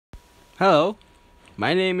Hello,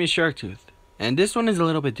 my name is Sharktooth, and this one is a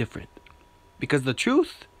little bit different because the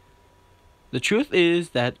truth is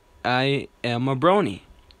that I am a brony.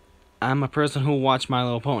 I'm a person who watched My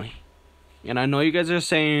Little Pony, and I know you guys are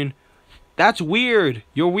saying that's weird.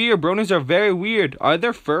 You're weird. Bronies are very weird. Are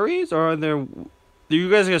there furries or are there?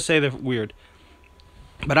 You guys are gonna say they're weird,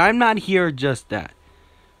 but I'm not here just that.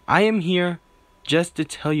 I am here just to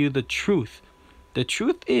tell you the truth. The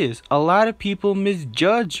truth is, a lot of people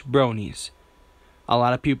misjudge bronies. A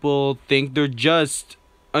lot of people think they're just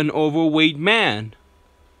an overweight man.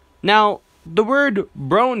 Now, the word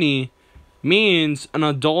brony means an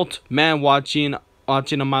adult man watching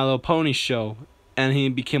a My Little Pony show and he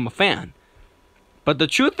became a fan. But the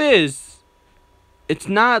truth is, it's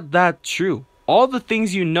not that true. All the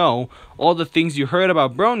things you know, all the things you heard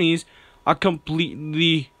about bronies are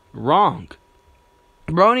completely wrong.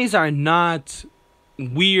 Bronies are not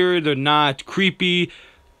weird, they're not creepy,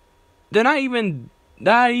 they're not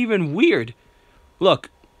even weird. Look,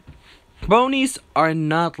 bronies are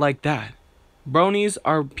not like that. Bronies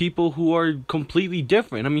are people who are completely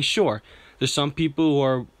different. I mean, sure, there's some people who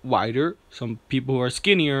are wider, some people who are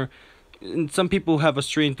skinnier, and some people who have a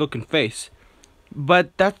strange looking face.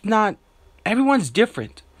 But that's not, everyone's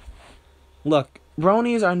different. Look,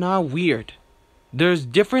 bronies are not weird. There's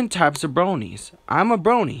different types of bronies. I'm a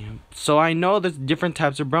brony, so I know there's different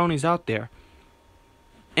types of bronies out there.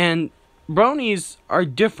 And bronies are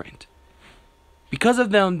different. Because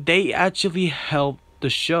of them, they actually help the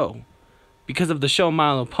show. Because of the show My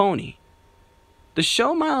Little Pony. The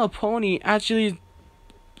show My Little Pony actually,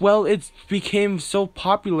 well, it's became so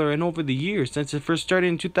popular and over the years since it first started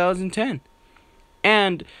in 2010.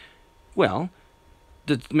 And, well,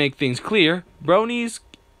 to make things clear, bronies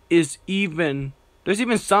there's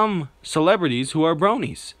even some celebrities who are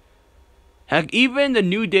bronies. Heck, even the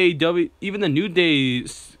New Day admit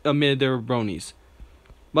they're bronies.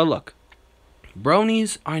 But look,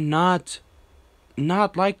 bronies are not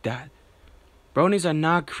like that. Bronies are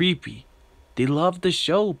not creepy. They love the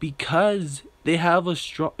show because they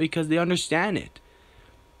understand it.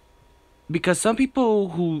 Because some people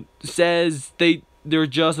who says they're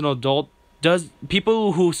just an adult,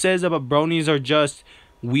 people who says about bronies are just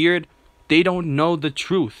weird, they don't know the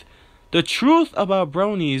truth. The truth about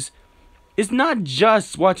bronies is not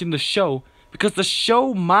just watching the show, because the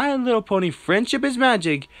show My Little Pony Friendship is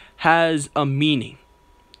Magic has a meaning.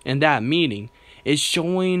 And that meaning is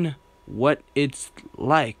showing what it's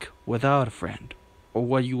like without a friend, or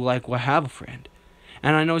what you like will have a friend.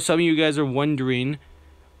 And I know some of you guys are wondering,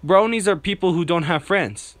 bronies are people who don't have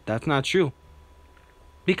friends. That's not true.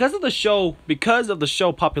 Because of the show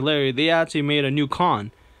popularity, they actually made a new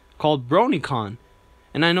con called BronyCon.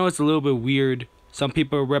 And I know it's a little bit weird. Some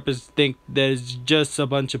people think that it's just a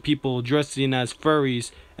bunch of people dressing as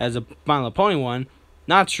furries as a My Little Pony one.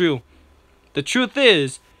 Not true. The truth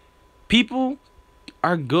is, people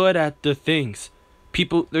are good at the things.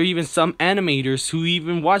 There are even some animators who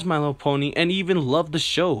even watch My Little Pony and even love the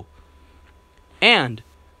show. And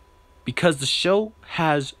because the show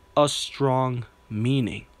has a strong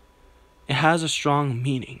meaning. It has a strong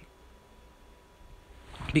meaning.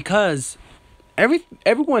 Because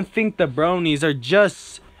everyone think the bronies are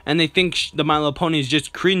just, and they think the My Little Pony is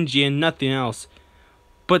just cringy and nothing else.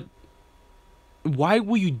 But why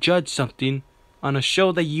will you judge something on a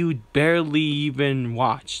show that you barely even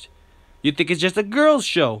watched? You think it's just a girls'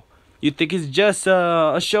 show. You think it's just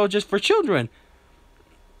a show just for children.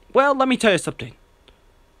 Well, let me tell you something.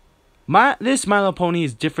 This My Little Pony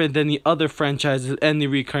is different than the other franchises and the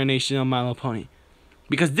reincarnation of My Little Pony.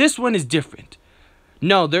 Because this one is different.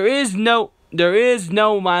 No, there is no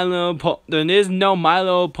My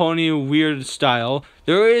Little Pony weird style.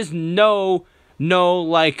 There is no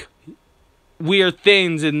like weird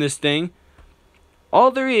things in this thing. All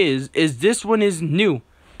there is this one is new.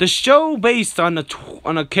 The show based on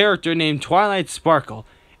a character named Twilight Sparkle,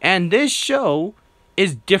 and this show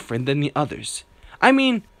is different than the others. I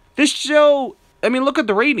mean, look at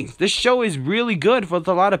the ratings. This show is really good for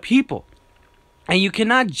a lot of people, and you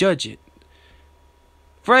cannot judge it.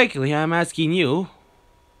 Frankly, I'm asking you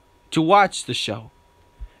to watch the show.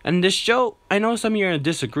 And this show, I know some of you are going to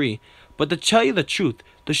disagree, but to tell you the truth,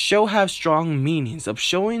 the show has strong meanings of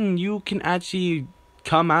showing you can actually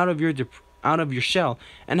come out of your shell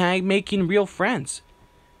and making real friends.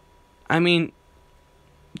 I mean,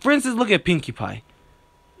 for instance, look at Pinkie Pie.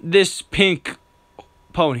 This pink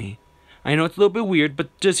pony. I know it's a little bit weird,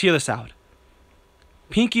 but just hear this out.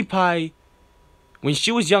 Pinkie Pie, when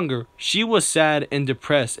she was younger, she was sad and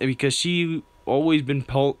depressed because she always been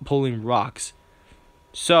pulling rocks.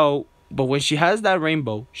 So But when she has that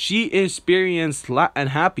rainbow, she experienced and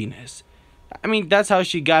happiness. I mean, that's how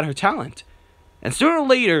she got her talent. And sooner or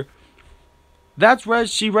later, that's what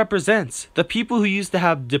she represents. The people who used to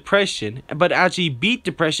have depression, but actually beat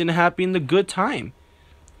depression and having the good time.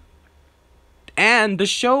 And the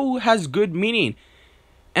show has good meaning.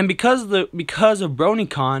 And because of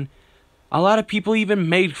BronyCon, a lot of people even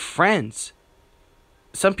made friends.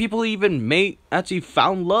 Some people even actually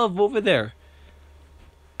found love over there.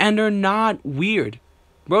 And they're not weird.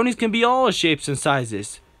 Bronies can be all shapes and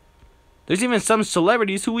sizes. There's even some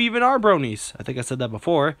celebrities who even are bronies. I think I said that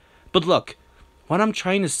before. But look, what I'm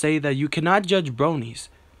trying to say that you cannot judge bronies.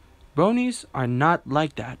 Bronies are not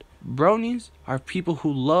like that. Bronies are people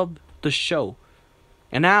who love the show.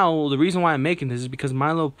 And now, the reason why I'm making this is because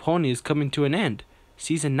My Little Pony is coming to an end.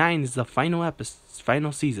 Season 9 is the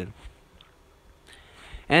final season.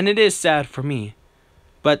 And it is sad for me.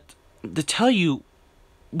 But to tell you,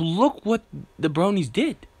 look what the bronies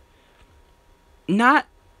did.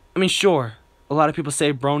 Sure, a lot of people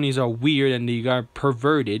say bronies are weird and they are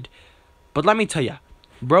perverted. But let me tell you,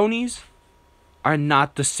 bronies are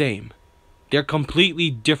not the same. They're completely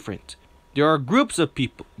different. There are groups of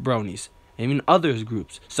people, bronies, and even others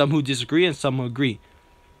groups. Some who disagree and some who agree.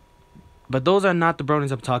 But those are not the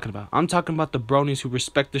bronies I'm talking about. I'm talking about the bronies who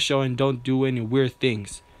respect the show and don't do any weird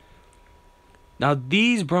things. Now,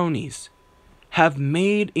 these bronies have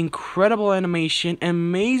made incredible animation and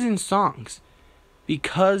amazing songs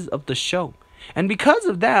because of the show. And because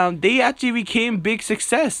of that, they actually became big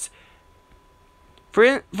success.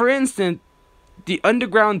 For instance, the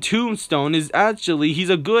Underground Tombstone is actually, he's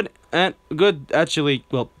a really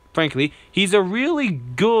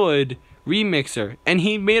good remixer. And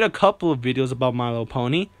he made a couple of videos about My Little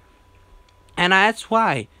Pony. And that's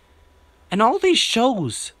why. And all these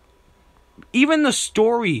shows, even the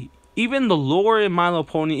story, even the lore in My Little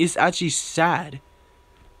Pony is actually sad.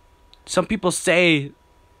 Some people say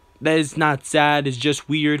that it's not sad, it's just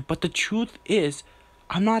weird. But the truth is,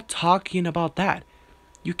 I'm not talking about that.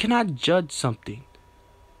 You cannot judge something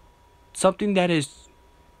that is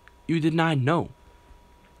you did not know.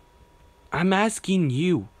 I'm asking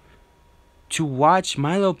you to watch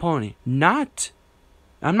My Little Pony. I'm not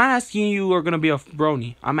asking you are going to be a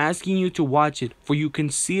brony. I'm asking you to watch it for you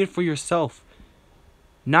can see it for yourself.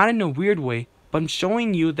 Not in a weird way, but I'm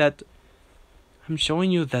showing you that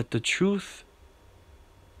the truth,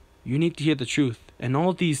 you need to hear the truth. And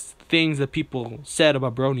all these things that people said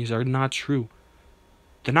about bronies are not true.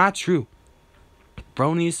 They're not true.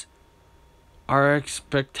 Bronies are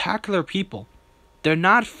spectacular people. They're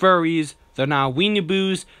not furries. They're not weenie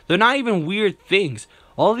boos. They're not even weird things.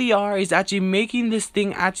 All they are is actually making this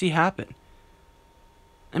thing actually happen.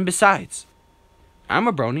 And besides, I'm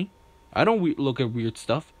a brony. I don't look at weird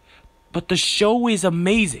stuff. But the show is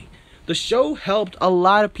amazing. The show helped a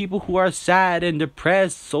lot of people who are sad and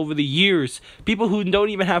depressed over the years. People who don't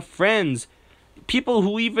even have friends. People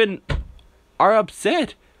who even are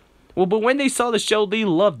upset. Well, but when they saw the show, they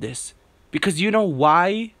loved this. Because you know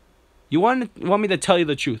why? You want me to tell you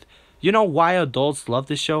the truth. You know why adults love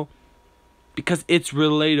this show? Because it's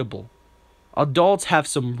relatable. Adults have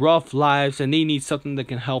some rough lives and they need something that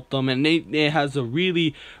can help them. And it has a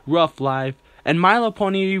really rough life. And My Little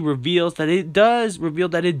Pony reveals that it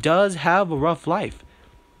does have a rough life.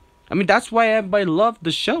 I mean, that's why everybody loved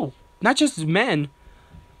the show. Not just men.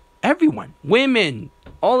 Everyone. Women.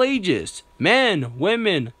 All ages. Men.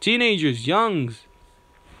 Women. Teenagers. Youngs.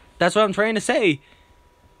 That's what I'm trying to say.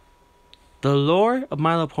 The lore of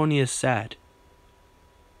My Little Pony is sad.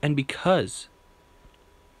 And because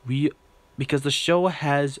the show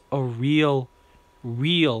has a real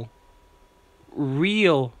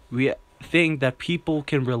thing that people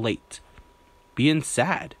can relate. Being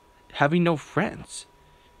sad. Having no friends.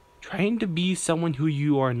 Trying to be someone who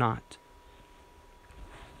you are not.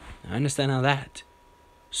 I understand how that.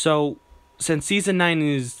 So, since season 9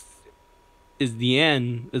 is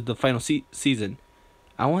the final season,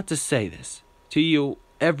 I want to say this to you,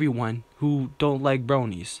 everyone who don't like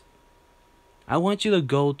bronies. I want you to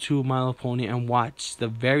go to My Little Pony and watch the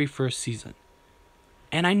very first season.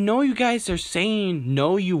 And I know you guys are saying,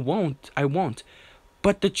 no, you won't. I won't.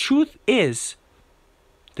 But the truth is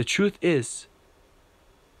that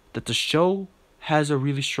the show has a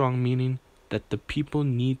really strong meaning that the people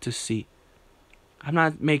need to see. I'm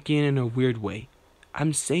not making it in a weird way.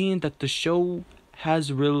 I'm saying that the show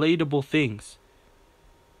has relatable things.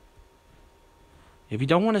 If you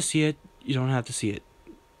don't want to see it, you don't have to see it.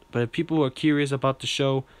 But if people are curious about the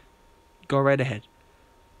show, go right ahead.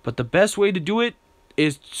 But the best way to do it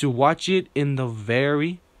is to watch it in the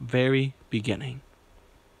very, very beginning.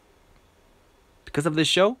 Because of this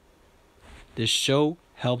show, This show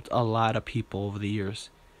helped a lot of people over the years,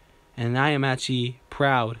 and I am actually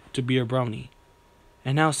proud to be a brony.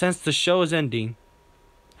 And now, since the show is ending,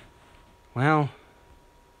 well,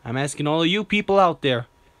 I'm asking all of you people out there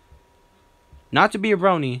not to be a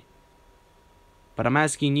brony, but I'm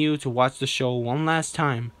asking you to watch the show one last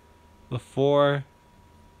time before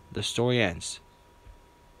the story ends.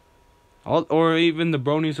 Or even the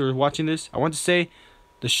bronies who are watching this, I want to say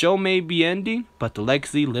the show may be ending, but the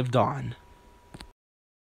legacy lived on.